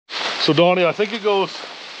So Donnie, I think it goes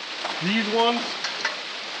these ones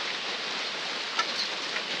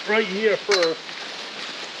right here first.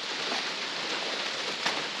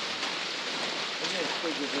 I gotta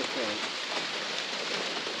figure this out.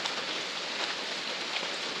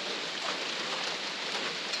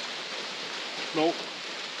 Nope.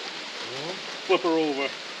 Flip her over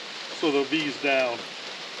so the V's down.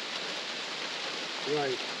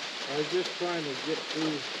 Right. I was just trying to get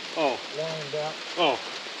these lined up. Oh.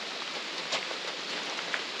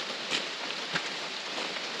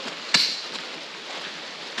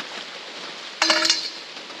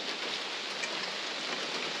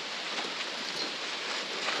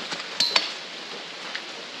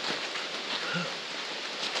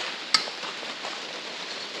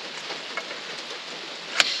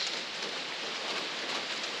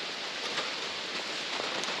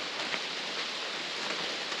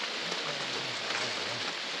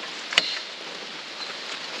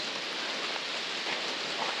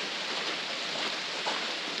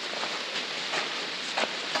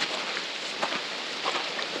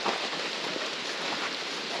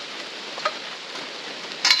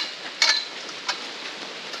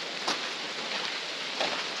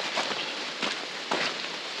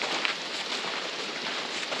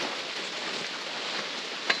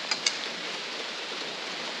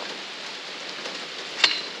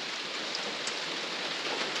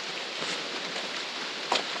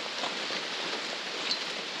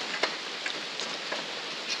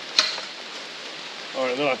 All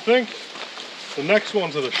right, then I think the next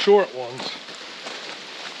ones are the short ones.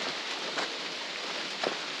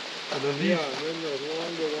 And then these. Yeah, and then the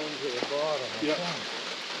longer ones at the bottom. Yeah.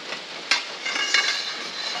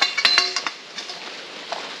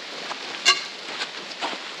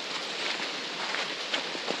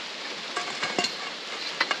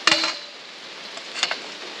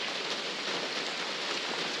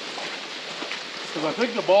 Because I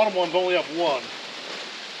think the bottom ones only have one.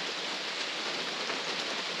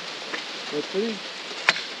 Let's see.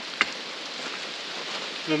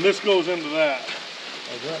 Then this goes into that.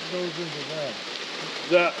 Oh, that goes into that.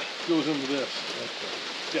 That goes into this. Okay.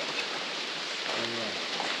 Yeah.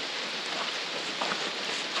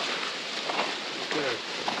 Okay.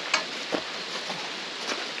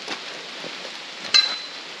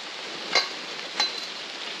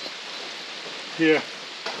 Here.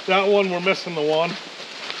 That one, we're missing the one.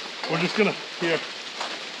 We're just gonna, here.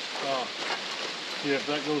 Yeah,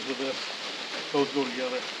 that goes with this. Those go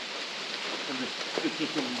together. And it's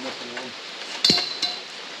just gonna be missing one.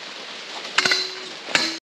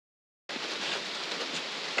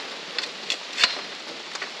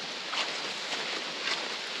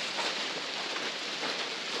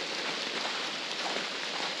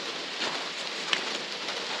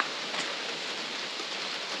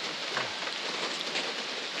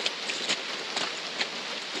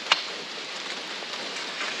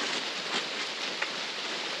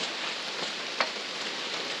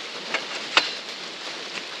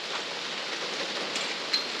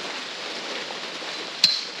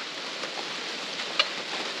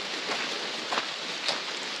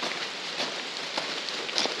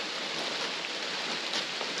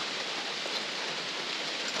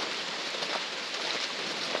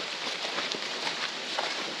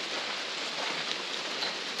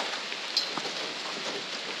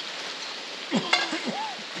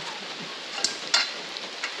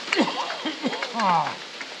 Ah.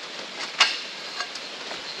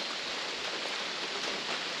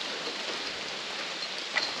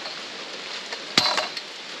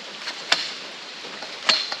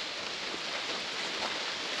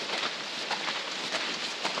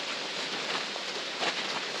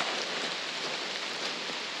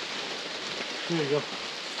 There you go.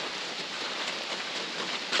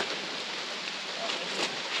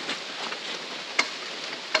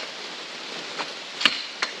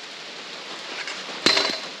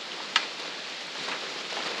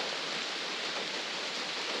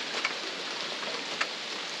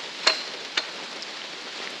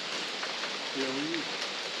 Yeah, we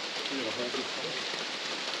gotta hold this thing.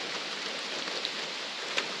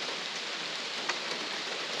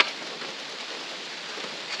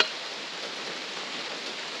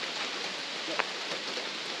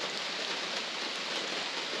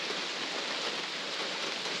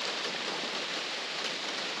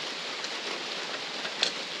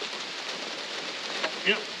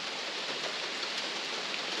 Yep.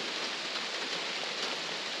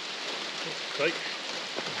 Tight.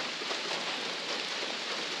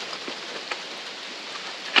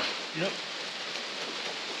 Yep.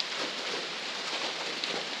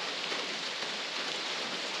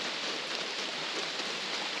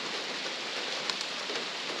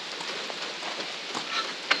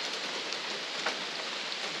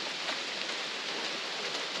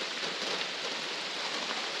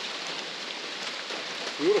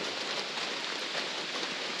 Beautiful.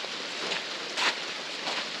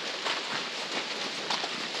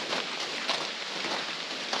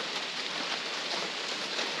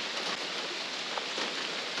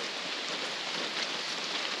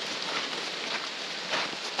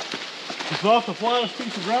 It's not the flattest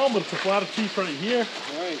piece of ground, but it's the flattest piece right here.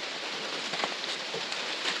 Right.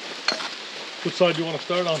 Which side do you want to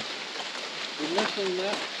start on? We're missing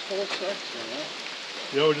that whole section, huh?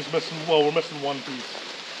 Yeah, we're just missing, well, we're missing one piece.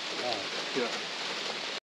 Oh. Yeah.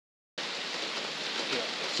 Yeah.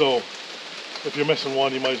 So, if you're missing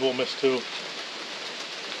one, you might as well miss two.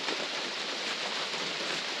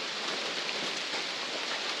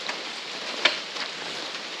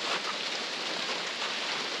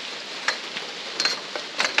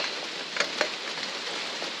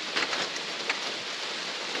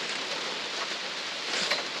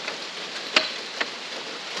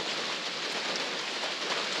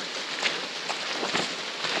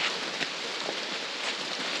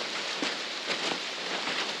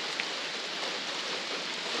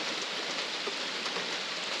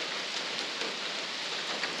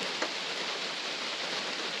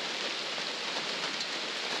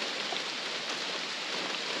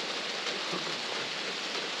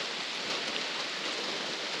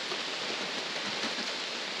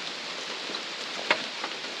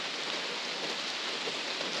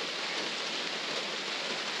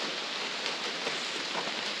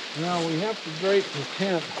 Now we have to drape the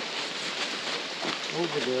tent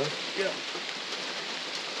over there. Yeah.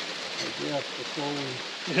 I guess before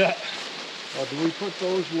we... Yeah. do we put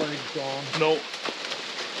those legs on? No.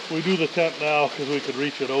 We do the tent now because we could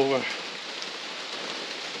reach it over.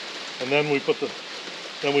 And then we put the,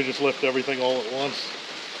 then we just lift everything all at once.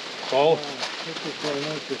 All. This is going to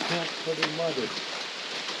make the tent pretty muddy.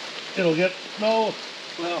 It'll get, no,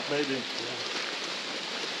 Well, maybe. yeah.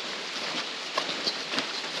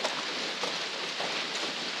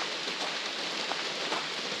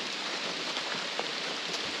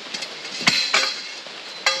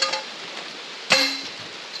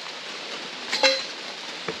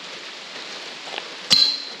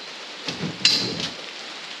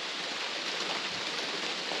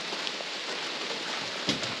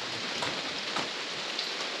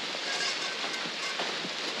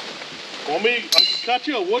 Want me, I can cut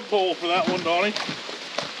you a wood pole for that one, Donnie.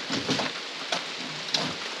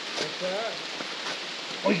 What's that?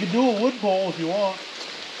 Well, you can do a wood pole if you want.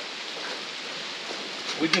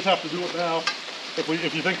 We just have to do it now,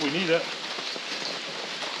 if you think we need it.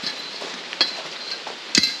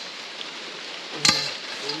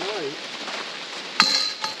 We might.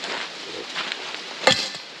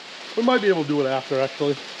 We might be able to do it after,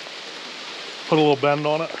 actually. Put a little bend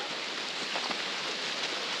on it.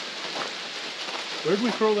 Where'd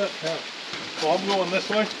we throw that tent? Well, I'm going this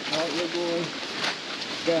way. No, you're going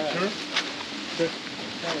back. Sure. Okay.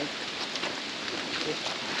 All right.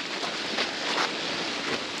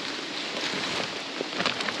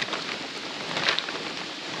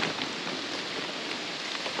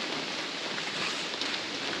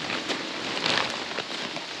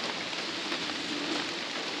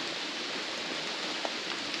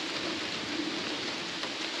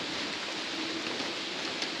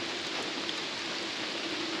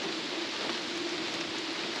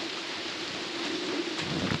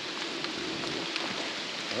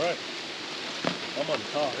 All right. I'm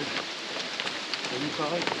untied. Are you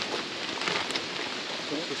tied?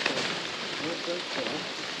 This way.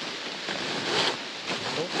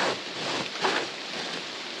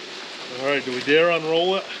 All right. Do we dare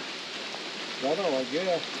unroll it? That'll, I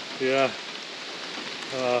guess. Yeah.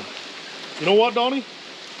 You know what, Donnie?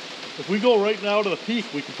 If we go right now to the peak,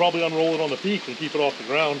 we could probably unroll it on the peak and keep it off the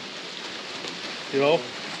ground. You know?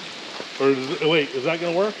 Or wait, is that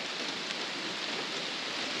gonna work?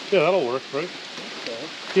 Yeah, that'll work, right? Okay.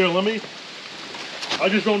 Here, let me. I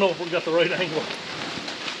just don't know if we got the right angle.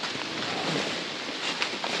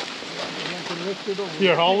 You can lift it over.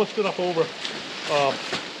 Here, I'll lift it up over.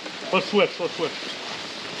 Let's switch.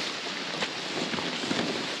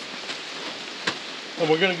 And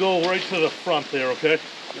we're gonna go right to the front there, okay?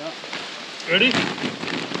 Yeah. Ready?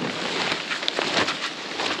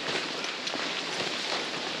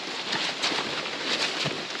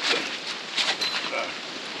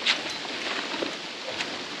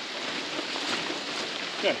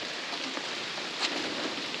 Okay.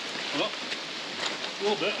 Well, a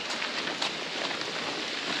little bit.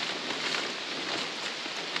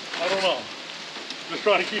 I don't know. Just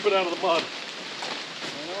trying to keep it out of the mud.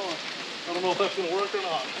 I don't know if that's going to work or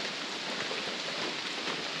not.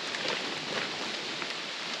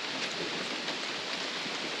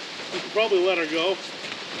 We could probably let her go.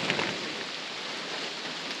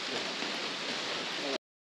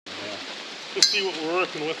 just see what we're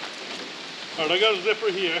working with. All right, I got a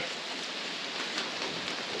zipper here.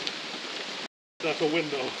 That's a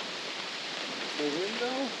window. The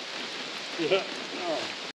window? Yeah.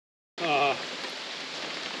 Oh.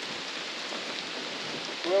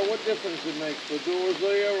 Well, what difference it makes? The door's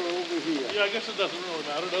there or over here? Yeah, I guess it doesn't really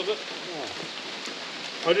matter, does it? No.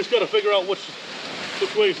 I just got to figure out which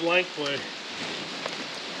way's lengthway.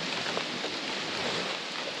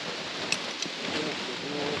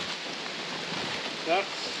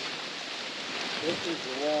 This is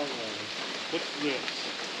the long way. What's this?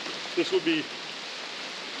 This would be.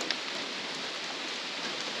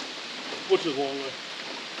 Which is long way?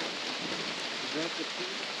 Is that the key?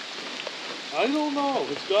 I don't know.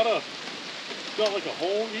 It's got like a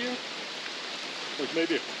hole here, like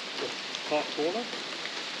maybe a top corner.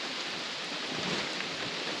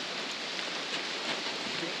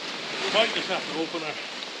 We might just have to open our.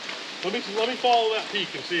 Let me follow that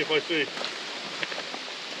peak and see if I see.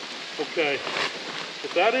 Okay,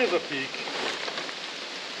 if that is a peak,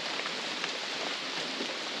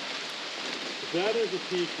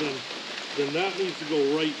 then that needs to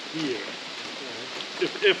go right here.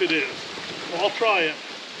 Okay. If it is, well, I'll try it.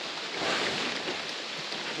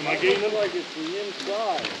 Am I gaining? Looks like it's the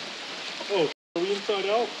inside. Oh, are we inside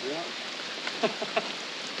out? Yeah.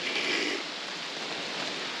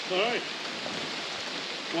 All right.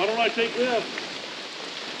 Why don't I take this?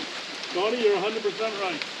 Donnie, you're 100%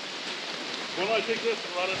 right. Why don't I take this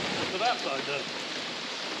and run it to that side then?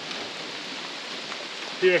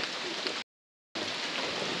 Here.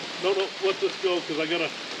 No, let this go because I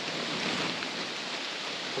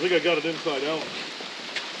think I got it inside out.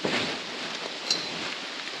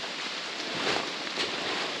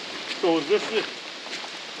 So is this it?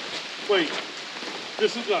 Wait,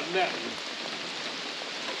 this has got netting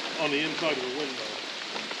on the inside of the window.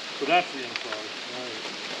 So that's the inside. Right.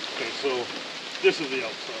 Okay, so this is the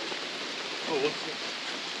outside. Oh, what's this?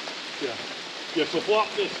 Yeah. Yeah, so flop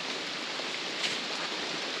this.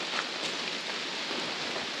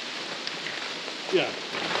 Yeah,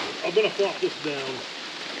 I'm gonna flop this down.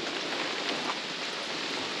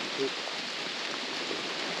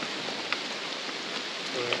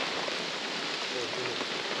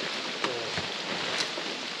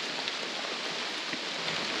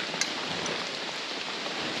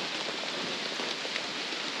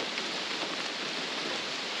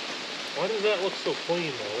 Why does that look so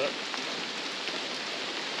clean though? That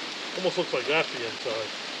almost looks like that's the inside.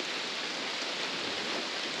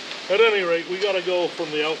 At any rate, we gotta go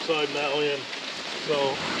from the outside now in.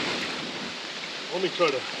 So let me try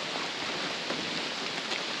to.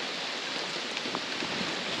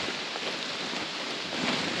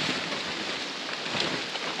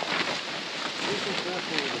 This is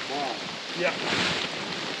definitely the bottom. Yeah.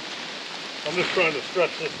 I'm just trying to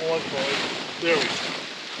stretch this one point. There we go.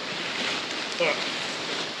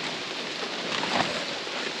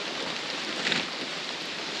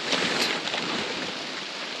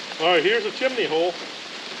 All right, here's a chimney hole.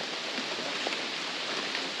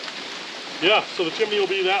 Yeah, so the chimney will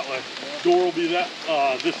be that way. Yeah. Door will be that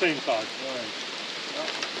this same side. Right. Yep.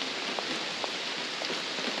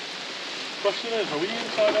 Question is, are we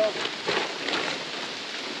inside out?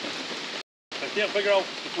 I can't figure out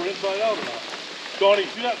if we're inside out or not. Donnie,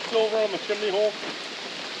 see that silver on the chimney hole?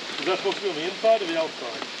 Is that supposed to be on the inside or the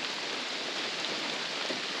outside?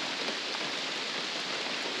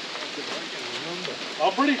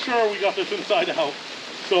 I'm pretty sure we got this inside out.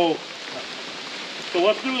 So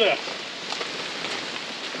let's do this.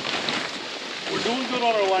 We're doing good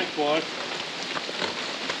on our lengthwise.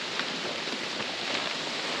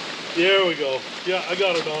 There we go. Yeah, I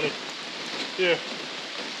got it, Donnie. Here.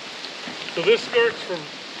 So this skirt's from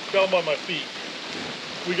down by my feet.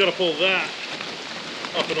 We gotta pull that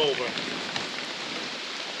up and over.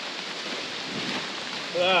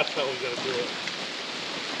 That's how we gotta do it.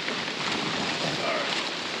 Alright.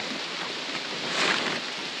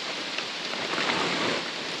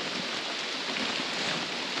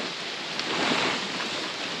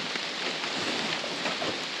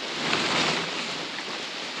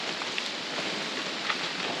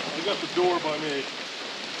 I got the door by me. Is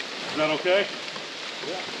that okay?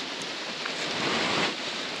 Yeah.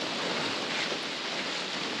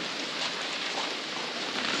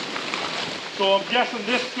 So I'm guessing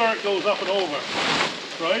this skirt goes up and over,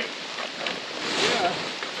 right? Yeah.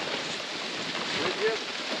 Yep.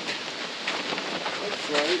 That's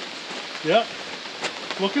right. Yep.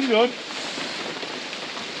 Looking good. I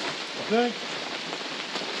think.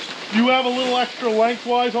 You have a little extra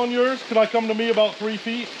lengthwise on yours? Could I come to me about 3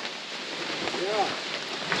 feet? Yeah.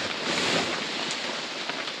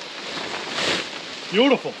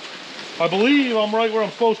 Beautiful. I believe I'm right where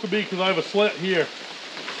I'm supposed to be because I have a slit here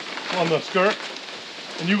on the skirt.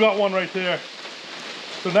 And you got one right there.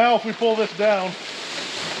 So now if we pull this down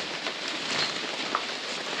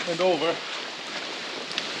and over,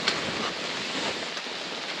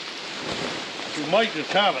 we might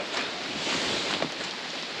just have it.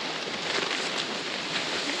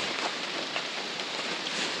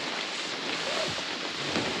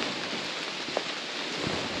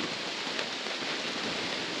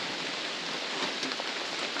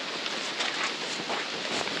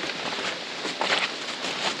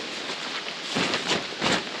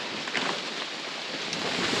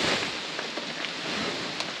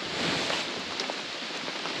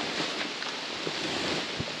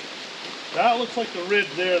 That looks like the ridge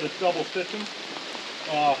there that's double stitching.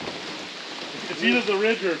 It's either the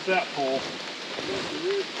ridge or it's that pole.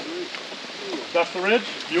 That's the ridge?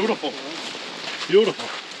 Beautiful. Beautiful.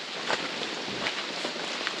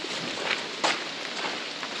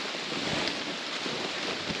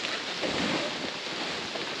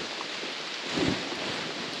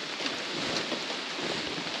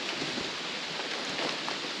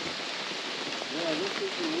 Yeah, this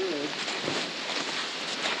is the ridge.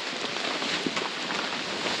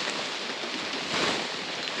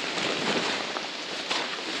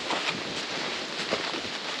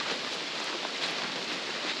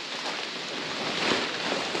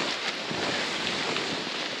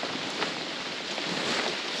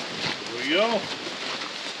 Go. I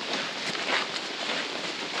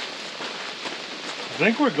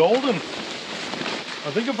think we're golden.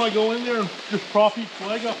 I think if I go in there and just prop each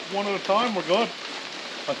leg up one at a time, we're good.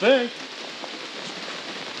 I think.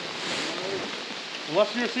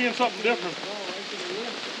 Unless you're seeing something different.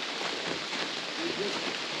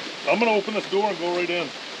 I'm going to open this door and go right in.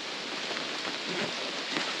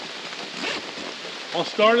 I'll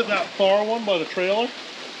start at that far one by the trailer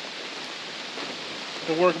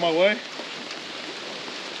and work my way.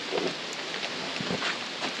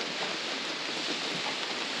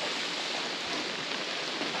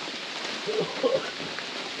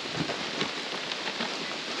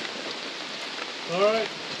 Alright.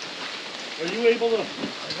 Are you able to? I'm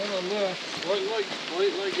gonna lift. Wait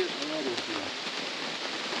like it's ready here.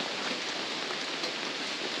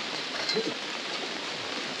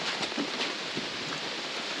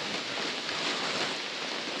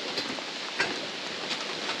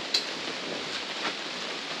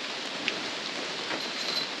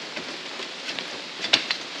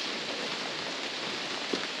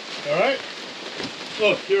 Alright.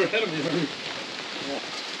 Look, you're ahead of me, Harry. Yeah.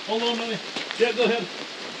 Hold on, Millie. Yeah, go ahead.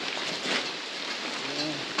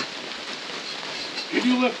 Can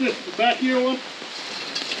you lift this back here one?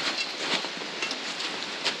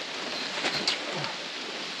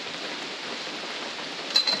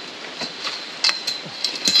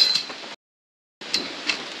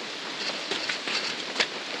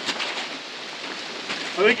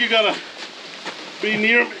 I think you gotta be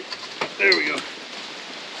near me. There we go.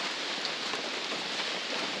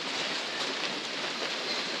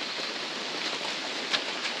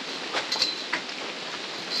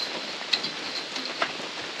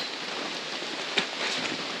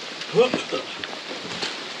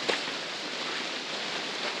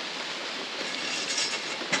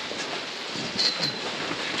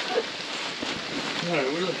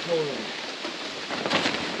 Alright, where's the pole?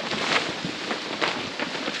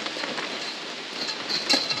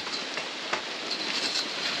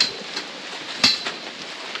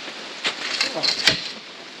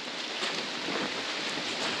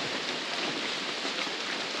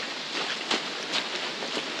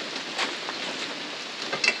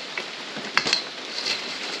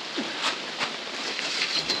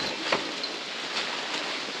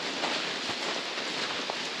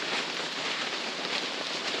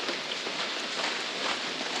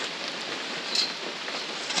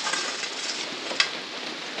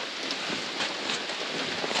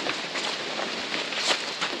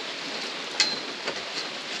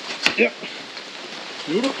 Yep.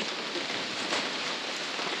 Beautiful.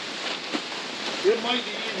 It might be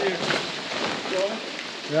easier. John?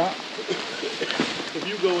 Yeah. If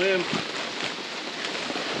you go in.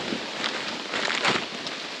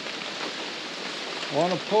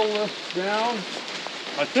 Want to pull this down?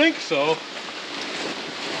 I think so.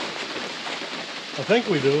 I think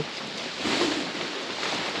we do.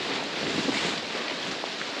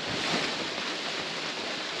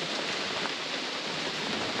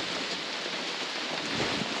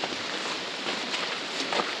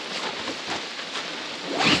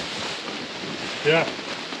 Yeah.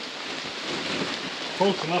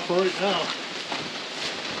 Close enough for right now.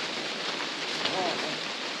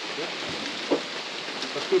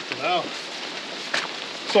 That's good for now.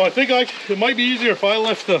 So I think it might be easier if I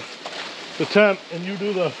lift the tent and you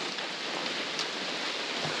do the,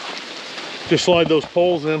 just slide those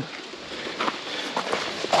poles in.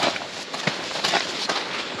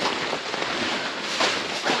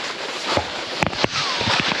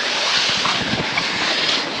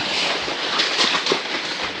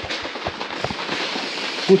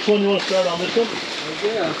 Which one you want to start on, this one?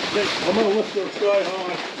 Yeah. Okay, I'm going to lift the sky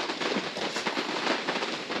high.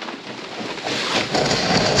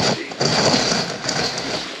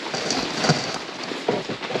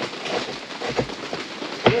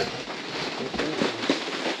 Okay.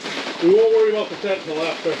 We won't worry about the tent until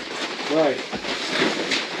after. Right.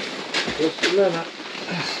 Just a minute.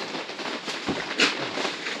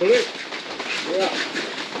 Okay. Yeah.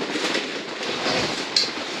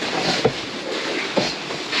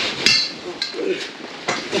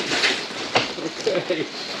 Okay.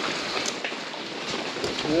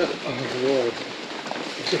 Yeah. Oh Lord.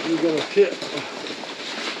 You're gonna tip.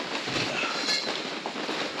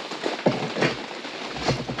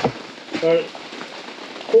 Alright.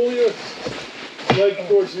 Pull your leg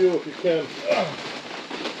towards you if you can.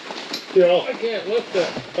 Here, I can't lift it.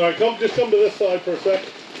 Alright, just come to this side for a sec.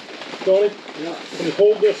 Tony? Yeah. And just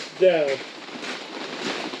hold this down.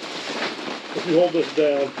 If you hold this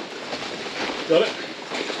down. Got it?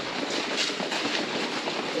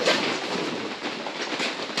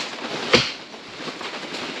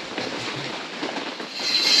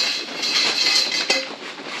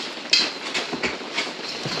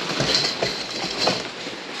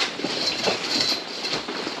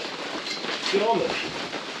 Get on there.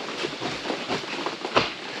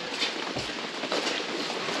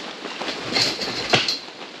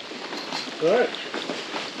 All right.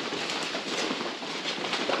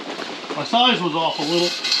 My size was off a little,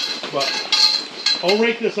 but I'll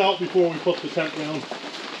rake this out before we put the tent down.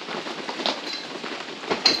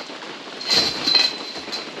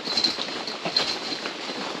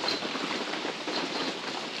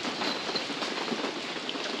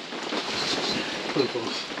 Pretty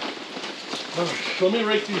close. Let me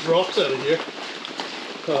rake these rocks out of here.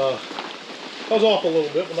 I was off a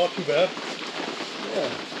little bit, but not too bad. Yeah.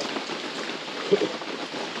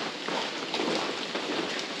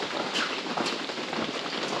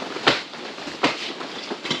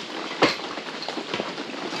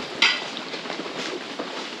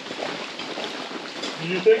 Do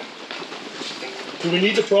you think? Do we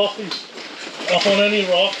need to prop these up on any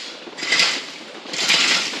rocks?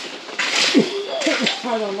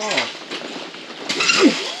 I don't know.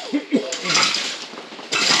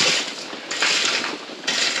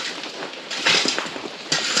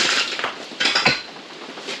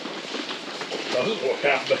 Doesn't look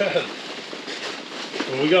half bad.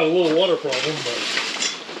 Well, we got a little water problem, but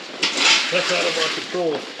that's out of our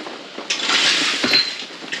control.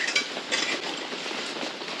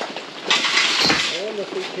 I wonder if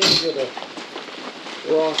we can get a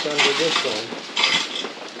rock under this one.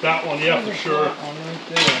 That one, yeah, for sure. That one right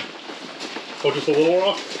there. Oh, just a little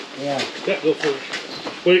rock? Yeah. Yeah, go for it.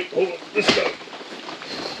 Wait, hold on. This guy.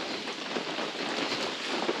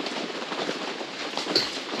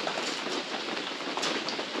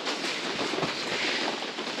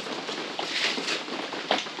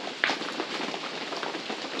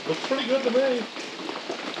 Looks pretty good to me.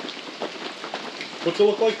 What's it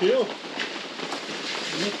look like to you?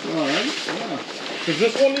 Looks alright, yeah. Does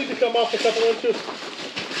this one need to come off a couple inches?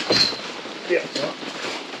 Yeah.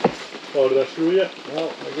 Oh, did I screw you?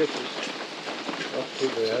 Well, I guess it's not too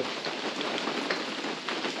bad.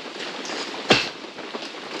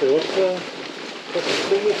 Okay, let's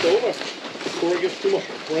spin this over before it gets too much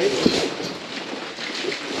rain.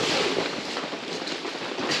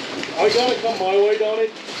 I gotta come my way,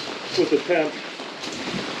 Donnie, with the tent.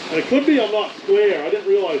 And it could be I'm not square. I didn't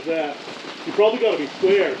realize that. You probably gotta be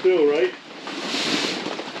square too, right?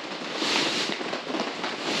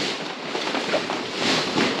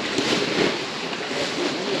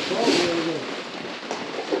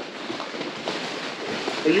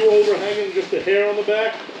 Are you overhanging just a hair on the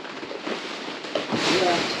back?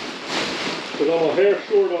 Yeah. Because I'm a hair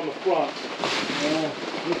short on the front. Yeah,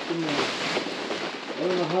 just a minute. I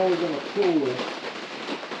don't know how we're going to pull this.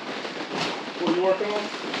 What are you working on?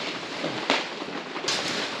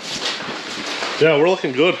 Yeah, we're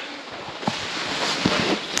looking good.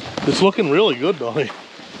 It's looking really good, Donnie.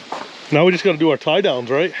 Now we just got to do our tie downs,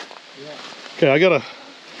 right? Yeah. Okay, I got a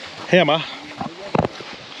hammer.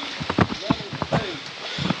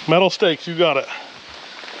 Metal stakes, you got it.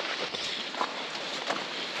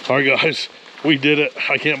 Alright guys, we did it.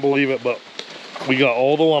 I can't believe it, but we got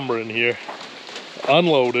all the lumber in here,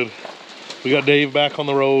 unloaded. We got Dave back on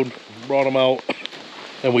the road, brought him out,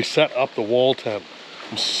 and we set up the wall tent.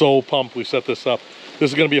 I'm so pumped we set this up.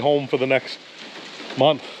 This is gonna be home for the next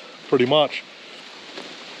month, pretty much.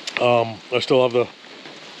 I still have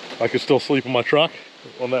I could still sleep in my truck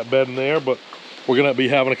on that bed in there, but we're gonna be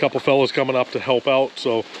having a couple fellas coming up to help out.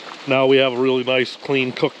 So now we have a really nice,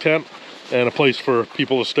 clean cook tent and a place for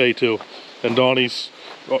people to stay too. And Donnie's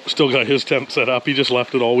still got his tent set up. He just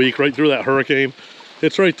left it all week, right through that hurricane.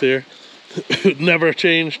 It's right there. Never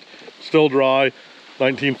changed, still dry.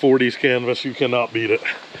 1940s canvas, you cannot beat it.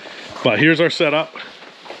 But here's our setup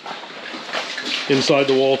inside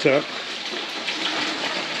the wall tent.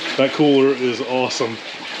 That cooler is awesome.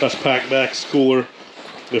 That's PackMax cooler.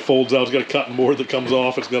 It folds out. It's got a cutting board that comes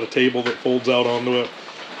off. It's got a table that folds out onto it,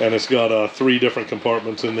 and it's got 3 different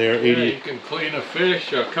compartments in there. Yeah, you can clean a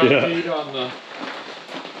fish or cut meat on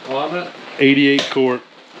it. 88 quart.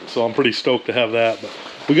 So I'm pretty stoked to have that. But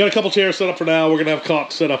we got a couple chairs set up for now. We're gonna have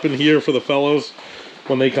cots set up in here for the fellows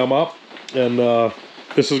when they come up, and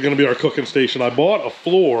this is gonna be our cooking station. I bought a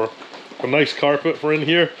floor, a nice carpet for in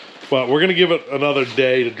here, but we're gonna give it another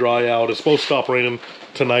day to dry out. It's supposed to stop raining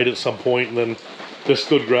tonight at some point, and then this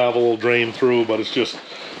good gravel will drain through, but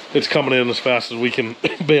it's coming in as fast as we can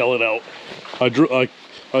bail it out.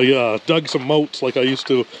 I dug some moats like I used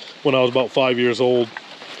to when I was about 5 years old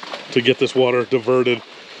to get this water diverted.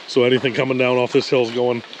 So anything coming down off this hill's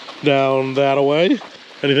going down that way.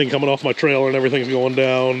 Anything coming off my trailer and everything's going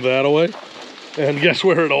down that way. And guess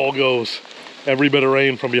where it all goes? Every bit of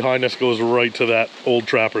rain from behind us goes right to that old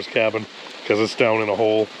trapper's cabin because it's down in a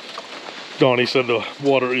hole. Donnie said the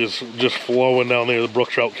water is just flowing down there. The brook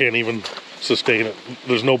trout can't even sustain it.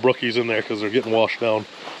 There's no brookies in there because they're getting washed down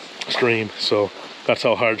stream. So that's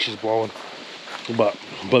how hard she's blowing. But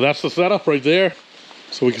that's the setup right there.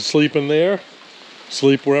 So we can sleep in there,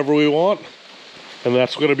 sleep wherever we want. And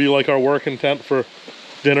that's going to be like our working tent for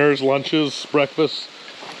dinners, lunches, breakfast,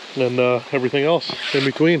 and everything else in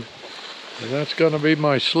between. And that's going to be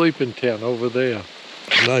my sleeping tent over there.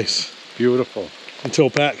 Nice. Beautiful. Until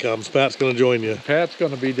Pat comes. Pat's going to join you. Pat's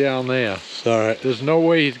going to be down there. All right. There's no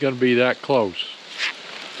way he's going to be that close.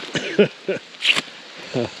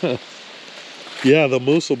 Yeah, the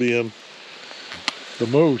moose will be in. The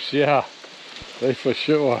moose, yeah. They for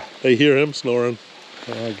sure. They hear him snoring.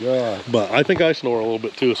 Oh my God. But I think I snore a little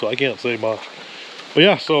bit too, so I can't say much. But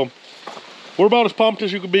yeah, so we're about as pumped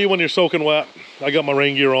as you can be when you're soaking wet. I got my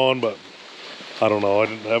rain gear on, but I don't know. I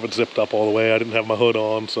didn't have it zipped up all the way. I didn't have my hood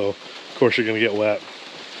on, so of course you're gonna get wet.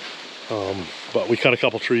 But we cut a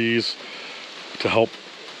couple trees to help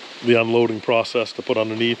the unloading process to put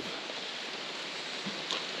underneath.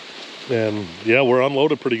 And yeah, we're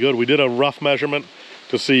unloaded pretty good. We did a rough measurement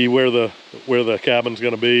to see where the cabin's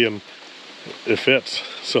gonna be, and it fits.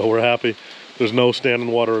 So we're happy. There's no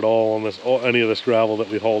standing water at all on any of this gravel that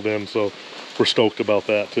we hauled in, so we're stoked about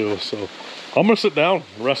that too. So I'm gonna sit down,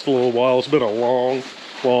 rest a little while. It's been a long,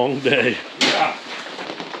 long day.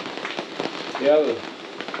 Yeah,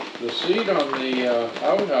 the seat on the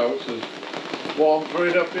outhouse is warmed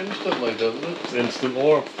right up instantly, doesn't it? It's instant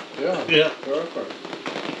warmth. Yeah. Yeah. Perfect.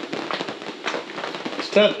 This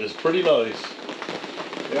tent is pretty nice.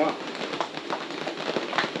 Yeah.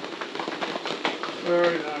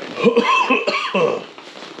 Very nice.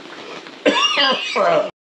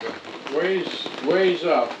 ways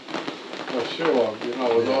up, for sure, you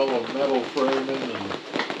know, with all the metal framing and...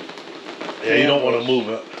 Yeah, you don't want to move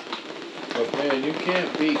it. But man, you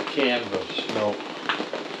can't beat canvas. No.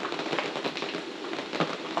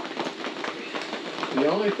 The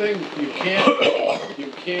only thing you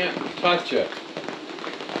can't touch it,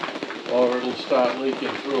 or it'll start leaking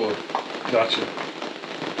through it. Gotcha.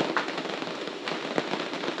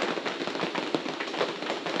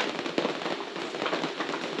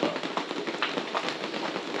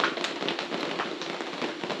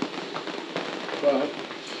 But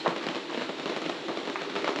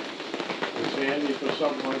it's handy for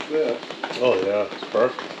something like this. Oh yeah, it's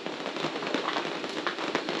perfect.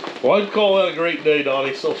 Well, I'd call that a great day,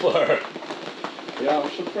 Donnie, so far. Yeah,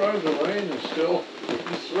 I'm surprised the rain is still,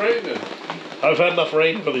 it's raining. I've had enough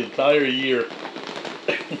rain for the entire year.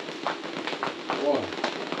 Boy,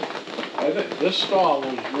 I think this storm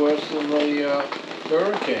was worse than the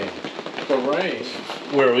hurricane for rain.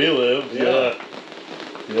 Where we live, Yeah.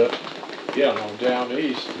 Yeah. Yeah, no, down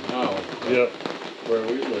east now. Yeah. Where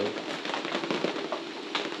we live.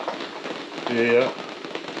 Yeah.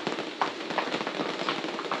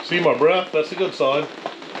 See my breath? That's a good sign.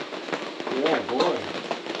 Yeah, boy.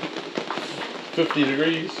 50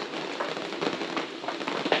 degrees.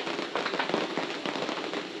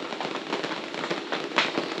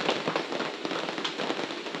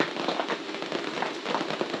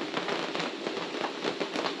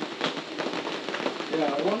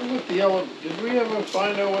 Yeah, I wonder what the did we ever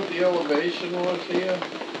find out what the elevation was here?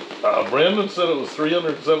 Brandon said it was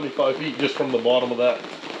 375 feet just from the bottom of that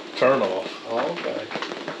turnoff. Oh, okay.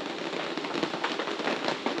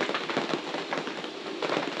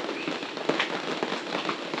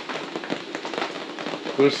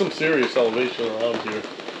 There's some serious elevation around here.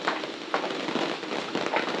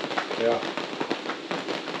 Yeah.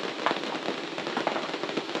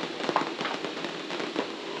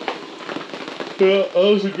 Yeah, that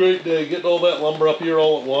was a great day, getting all that lumber up here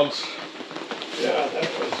all at once. Yeah, that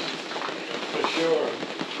was for sure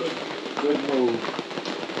good move.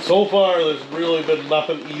 So far, there's really been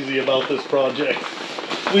nothing easy about this project.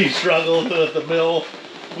 We struggled at the mill.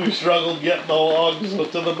 We struggled getting the logs to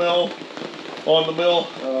the mill, on the mill.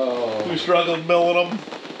 Oh. We struggled milling them.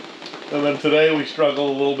 And then today we struggled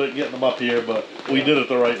a little bit getting them up here, but we did it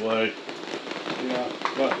the right way. Yeah,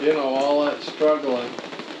 but you know, all that struggling,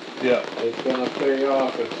 Yeah. it's gonna pay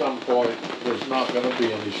off at some point. There's not gonna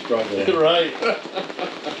be any struggling. Right.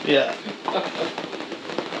 Yeah.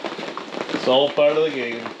 It's all part of the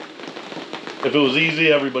game. If it was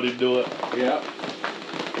easy, everybody'd do it. Yeah.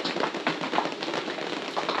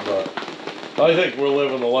 But I think we're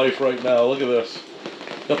living the life right now. Look at this.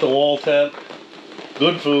 Got the wall tent,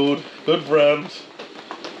 good food, good friends.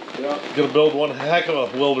 Yeah. Gonna build one heck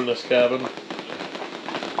of a wilderness cabin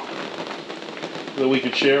that we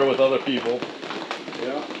could share with other people.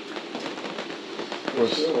 Yeah. For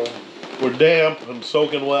sure. We're damp and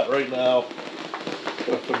soaking wet right now.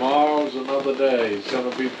 But tomorrow's another day. It's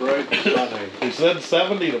gonna be bright and sunny. They said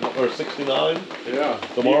 70 or 69. Yeah.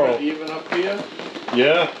 Tomorrow. Even up here?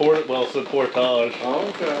 Yeah, it said Portage. Oh,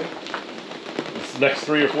 okay. This next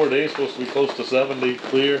 3 or 4 days supposed to be close to 70,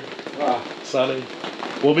 clear, sunny.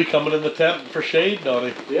 We'll be coming in the tent for shade,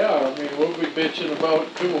 Donnie. Yeah, I mean, we'll be bitching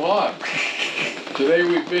about too hot. Today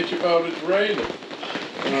we bitch about it's raining.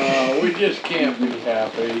 We just can't be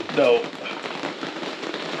happy. No.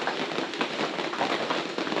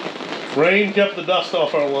 Rain kept the dust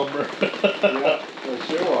off our lumber. Yeah, for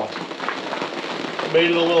sure.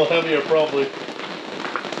 Made it a little heavier, probably.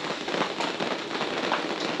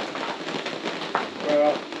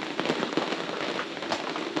 Well,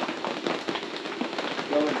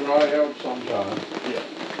 gonna dry out sometime. Yeah.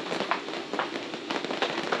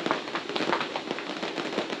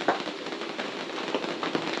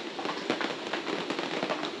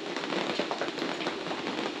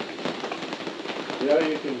 Yeah,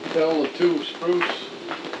 you can tell the two spruce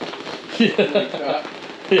Yeah. like that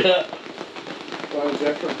Yeah. by the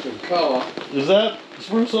difference in color. Is that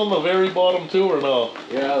spruce on the very bottom too, or no?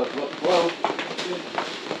 Yeah, well,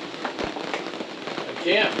 I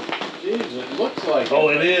can't. Jeez, it looks like Oh,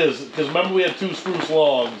 it. it is. Because remember we had 2 spruce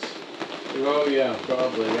logs. Oh, yeah,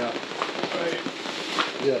 probably, yeah. Right.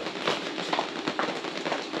 Yeah.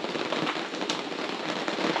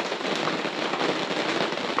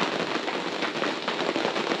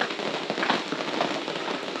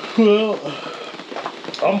 Well,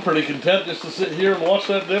 I'm pretty content just to sit here and watch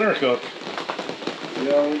that dinner cook.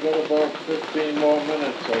 Yeah, we got about 15 more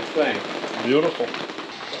minutes, I think. Beautiful.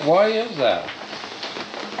 Why is that?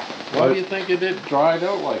 Why do you think it dried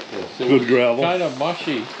out like this? It Good was gravel. kind of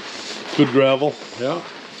mushy. Good gravel. Yeah.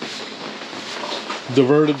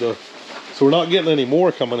 Diverted the... So we're not getting any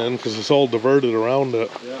more coming in because it's all diverted around it.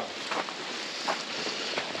 Yeah.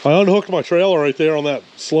 I unhooked my trailer right there on that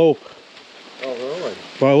slope. Oh, really?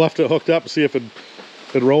 But I left it hooked up to see if it'd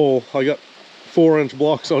roll. I got 4-inch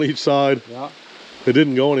blocks on each side. Yeah. It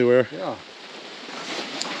didn't go anywhere. Yeah.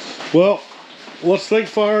 Well, let's think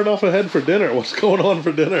far enough ahead for dinner. What's going on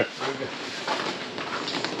for dinner?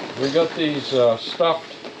 We got these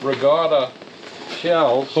stuffed regatta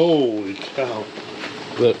shells. Holy cow.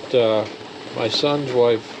 That my son's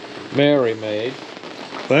wife, Mary, made.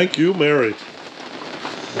 Thank you, Mary.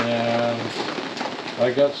 And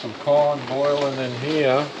I got some corn boiling in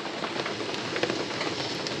here.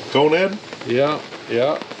 Gonad? Yeah,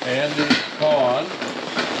 yeah. Andy's corn.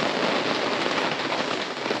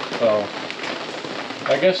 So,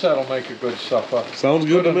 I guess that'll make a good supper. Sounds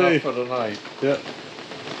good to me. Enough for tonight. Yeah.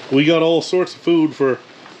 We got all sorts of food for,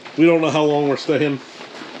 we don't know how long we're staying.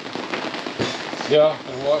 Yeah,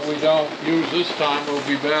 and what we don't use this time, we'll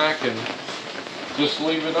be back and just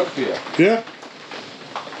leave it up here. Yeah.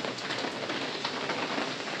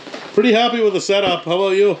 Pretty happy with the setup. How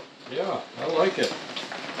about you? Yeah, I like it.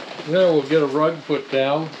 Yeah, we'll get a rug put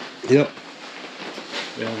down. Yep.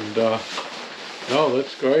 And, no,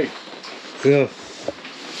 that's great. Yeah.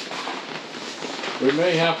 We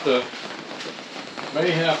may have to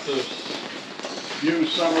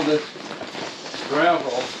use some of this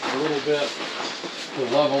gravel a little bit to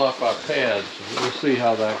level up our pads. We'll see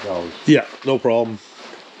how that goes. Yeah, no problem.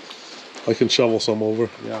 I can shovel some over.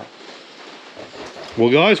 Yeah. Well,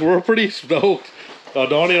 guys, we're pretty stoked.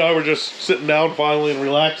 Donnie and I were just sitting down finally and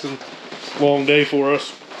relaxing. Long day for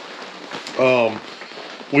us.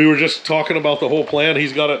 We were just talking about the whole plan.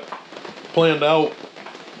 He's got it planned out.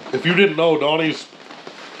 If you didn't know, Donnie's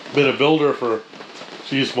been a builder for,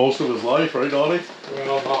 geez, most of his life, right, Donnie?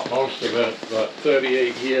 Well, not most of it, but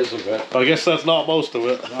 38 years of it. I guess that's not most of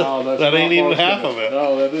it. No, that's that not ain't even most half of it.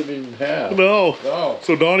 No, that isn't even half. No. No.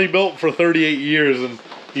 So Donnie built for 38 years, and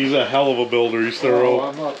he's a hell of a builder. He's thorough. Oh,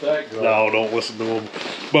 I'm not that good. No, don't listen to him.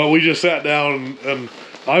 But we just sat down, and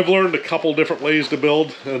I've learned a couple different ways to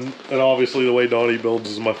build, and obviously the way Donnie builds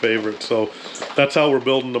is my favorite. So that's how we're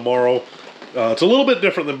building tomorrow. It's a little bit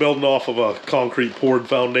different than building off of a concrete poured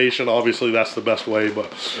foundation. Obviously, that's the best way,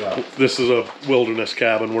 but Yeah. this is a wilderness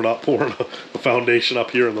cabin. We're not pouring a foundation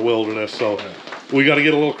up here in the wilderness, so we got to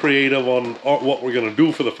get a little creative on what we're going to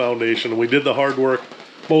do for the foundation. And we did the hard work.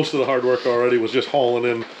 Most of the hard work already was just hauling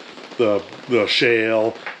in the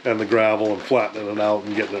shale and the gravel and flattening it out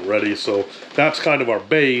and getting it ready. So that's kind of our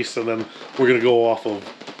base, and then we're going to go off of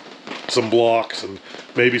some blocks and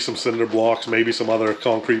maybe some cinder blocks, maybe some other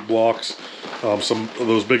concrete blocks, some of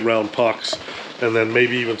those big round pucks, and then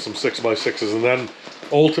maybe even some 6x6s. And then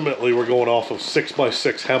ultimately we're going off of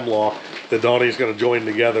 6x6 hemlock that Donnie's going to join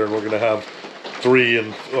together, and we're going to have 3 and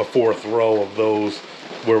a 4th row of those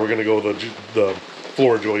where we're going to go the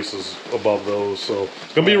floor joists above those. So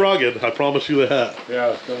it's going to be rugged, I promise you that.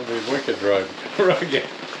 Yeah, it's going to be wicked rugged.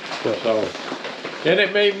 Yeah. So, and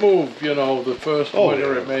it may move, you know, the first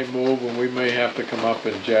winter yeah. it may move, and we may have to come up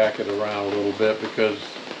and jack it around a little bit because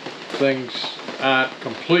things aren't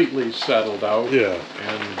completely settled out. Yeah.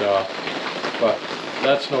 And, but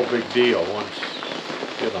that's no big deal once,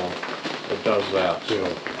 you know, it does that. So.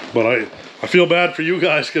 Yeah. But I feel bad for you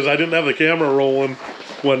guys because I didn't have the camera rolling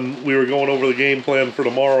when we were going over the game plan for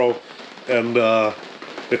tomorrow, and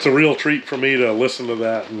it's a real treat for me to listen to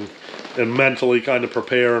that and mentally kind of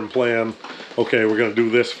prepare and plan. Okay, we're going to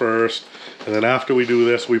do this first, and then after we do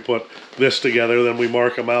this, we put this together, then we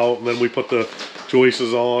mark them out, and then we put the joists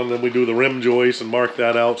on, then we do the rim joist and mark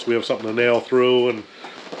that out so we have something to nail through, and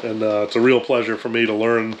it's a real pleasure for me to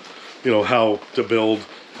learn, you know, how to build,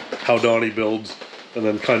 how Donnie builds, and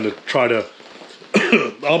then kind of try to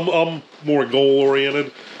I'm more goal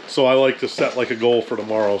oriented, so I like to set like a goal for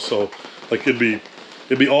tomorrow. So like it'd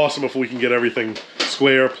be awesome if we can get everything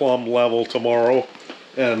square, plumb, level tomorrow,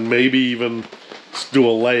 and maybe even do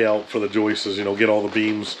a layout for the joists, you know, get all the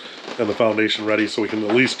beams and the foundation ready so we can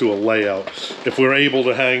at least do a layout. If we're able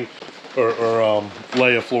to hang or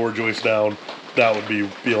lay a floor joist down, that would be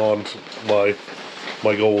beyond my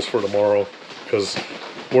goals for tomorrow, because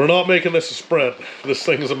we're not making this a sprint. This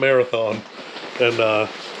thing is a marathon, and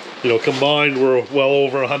you know, combined we're well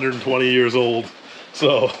over 120 years old.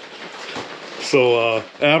 So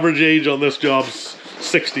average age on this job's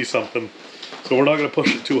 60 something. So we're not going to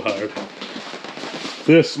push it too hard.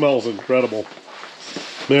 This smells incredible.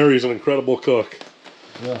 Mary's an incredible cook.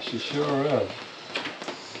 Yeah, she sure is.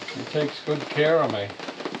 She takes good care of me.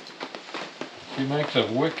 She makes a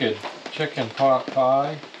wicked chicken pot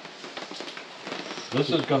pie.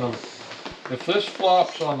 This is gonna, if this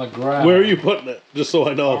flops on the ground. Where are you putting it? Just so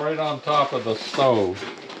I know. Right on top of the stove.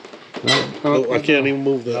 Oh, I can't even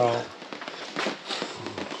move that.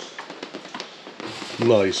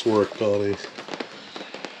 No. Nice work, Donnie.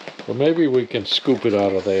 Well, maybe we can scoop it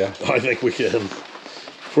out of there. I think we can.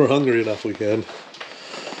 If we're hungry enough, we can.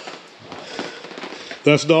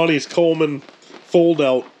 That's Donnie's Coleman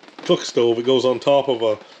fold-out cook stove. It goes on top of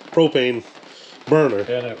a propane burner.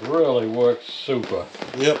 And it really works super.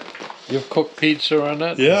 Yep. You've cooked pizza on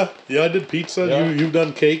it? Yeah, I did pizza. Yeah. You've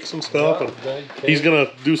done cakes and stuff. Yeah, and he's gonna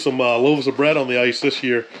do some loaves of bread on the ice this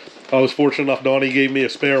year. I was fortunate enough. Donnie gave me a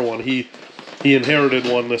spare one. He inherited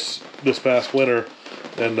one this past winter,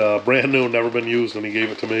 and brand new, never been used, and he gave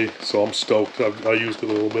it to me. So I'm stoked. I used it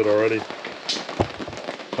a little bit already.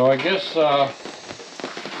 So I guess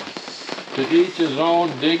to each his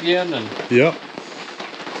own, dig in, and Yep.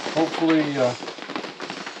 hopefully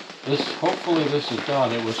this is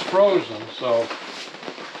done. It was frozen, so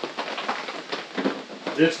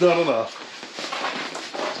It's done enough.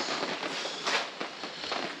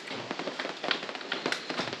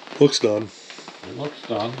 Looks done. it looks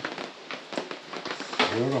done.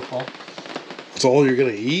 Beautiful. It's all you're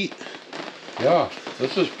gonna eat? Yeah,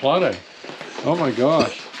 this is plenty. Oh my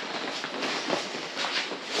gosh.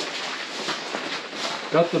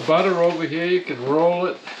 Got the butter over here. You can roll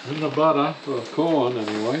it in the butter for the corn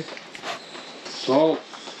anyway. Salt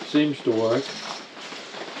seems to work.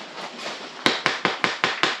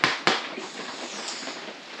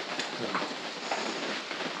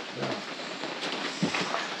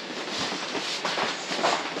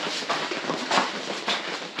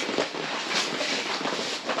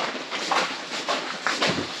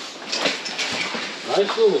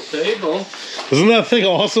 Nice little table. Isn't that thing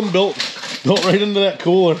awesome? Built right into that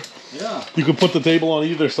cooler. Yeah. You can put the table on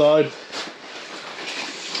either side.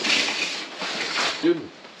 Dude.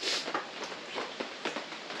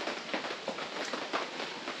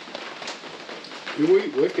 You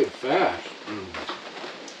eat wicked fast.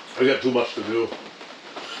 I got too much to do.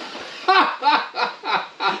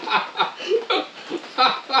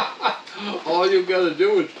 All you gotta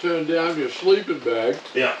do is turn down your sleeping bag.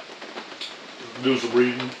 Yeah. Do some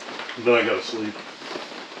reading, and then I gotta sleep.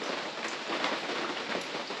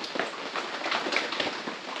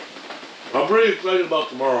 I'm pretty excited about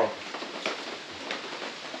tomorrow.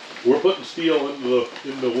 We're putting steel in the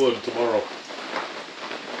wood tomorrow.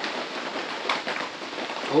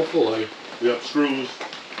 Hopefully. Yep, screws.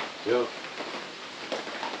 Yep.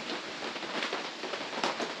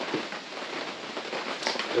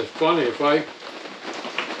 It's funny,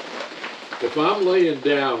 if I'm laying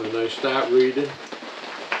down and I start reading,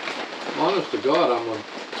 honest to God, I'm gonna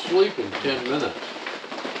sleep in 10 minutes.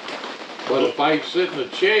 But if I sit in a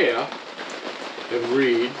chair and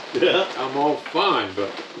read, Yeah. I'm all fine,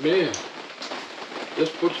 but man, this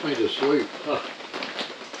puts me to sleep.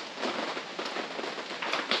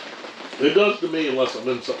 It does to me unless I'm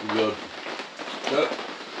in something good. That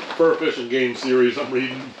fur fishing game series I'm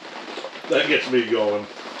reading, that gets me going.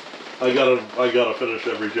 I gotta finish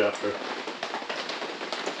every chapter.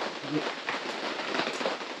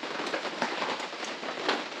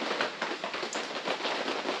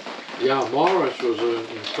 Yeah, Morris was an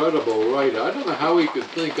incredible writer. I don't know how he could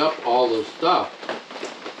think up all this stuff.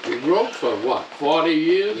 He wrote for what, 40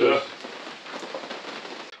 years? Yeah.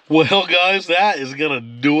 Well, guys, that is gonna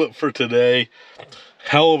do it for today.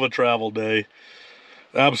 Hell of a travel day.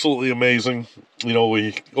 Absolutely amazing. You know,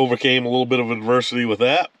 we overcame a little bit of adversity with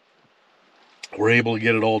that. We're able to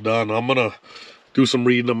get it all done. I'm gonna do some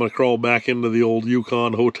reading. I'm gonna crawl back into the old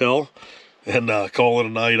Yukon hotel and call it a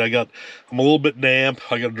night. I'm a little bit damp.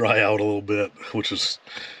 I gotta dry out a little bit, which is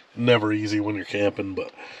never easy when you're camping,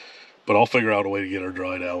 but I'll figure out a way to get her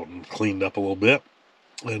dried out and cleaned up a little bit.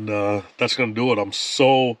 And that's gonna do it. I'm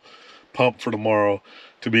so pumped for tomorrow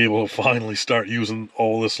to be able to finally start using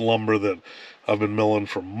all this lumber that I've been milling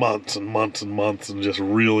for months and months and months, and just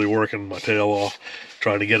really working my tail off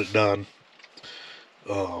trying to get it done.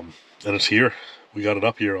 And it's here. We got it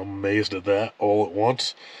up here. I'm amazed at that all at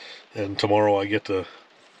once. And tomorrow I get to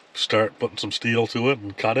start putting some steel to it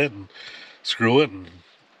and cut it and screw it and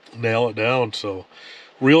nail it down. So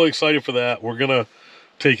really excited for that. We're gonna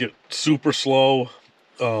take it super slow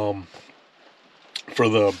we're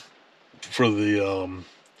gonna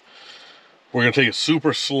take it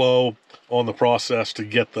super slow on the process to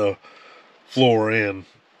get the floor in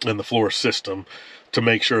and the floor system, to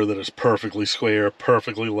make sure that it's perfectly square,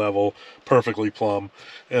 perfectly level, perfectly plumb,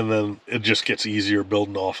 and then it just gets easier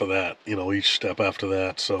building off of that, you know, each step after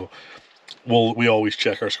that. So we always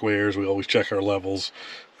check our squares, we always check our levels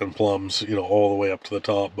and plumbs, you know, all the way up to the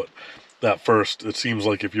top. But that first, it seems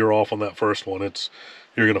like if you're off on that first one,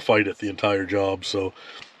 you're gonna fight it the entire job. So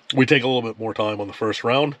we take a little bit more time on the first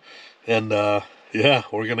round, and yeah,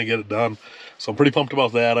 we're gonna get it done. So I'm pretty pumped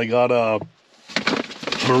about that. I'm gonna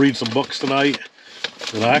read some books tonight.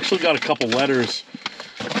 And I actually got a couple letters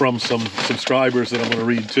from some subscribers that I'm going to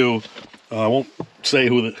read too. I won't say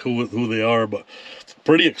who they are, but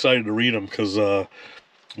pretty excited to read them, because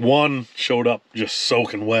one showed up just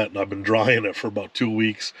soaking wet, and I've been drying it for about 2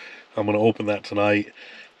 weeks. I'm going to open that tonight.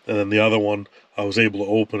 And then the other one I was able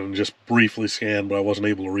to open and just briefly scan, but I wasn't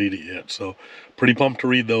able to read it yet. So pretty pumped to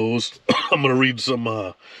read those. I'm going to read some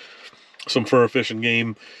fur fishing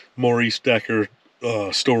game, Maurice Decker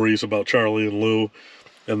stories about Charlie and Lou.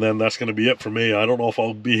 And then that's going to be it for me. I don't know if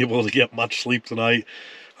I'll be able to get much sleep tonight.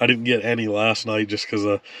 I didn't get any last night just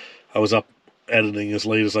because I was up editing as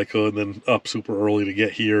late as I could, and then up super early to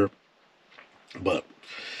get here. But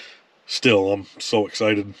still, I'm so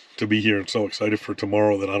excited to be here and so excited for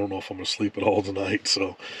tomorrow that I don't know if I'm going to sleep at all tonight.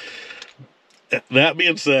 So that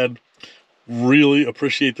being said, really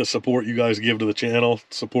appreciate the support you guys give to the channel.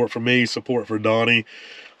 Support for me, support for Donnie.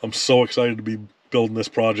 I'm so excited to be building this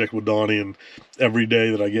project with Donnie, and every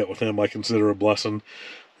day that I get with him I consider a blessing,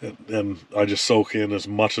 and I just soak in as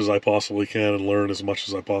much as I possibly can and learn as much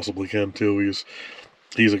as I possibly can too.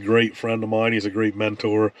 He's a great friend of mine, he's a great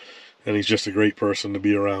mentor, and he's just a great person to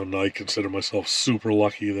be around. I consider myself super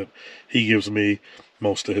lucky that he gives me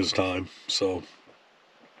most of his time, so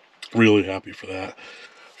really happy for that.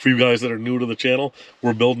 For you guys that are new to the channel,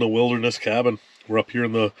 we're building a wilderness cabin. We're up here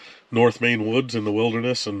in the North Maine woods in the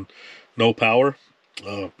wilderness, and no power,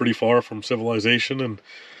 pretty far from civilization, and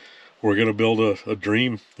we're going to build a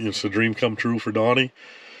dream. It's a dream come true for Donnie.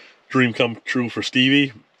 dream come true for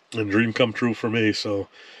Stevie and dream come true for me. So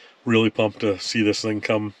really pumped to see this thing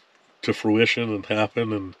come to fruition and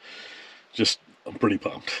happen, and just I'm pretty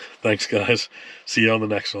pumped. Thanks guys. See you on the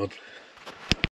next one.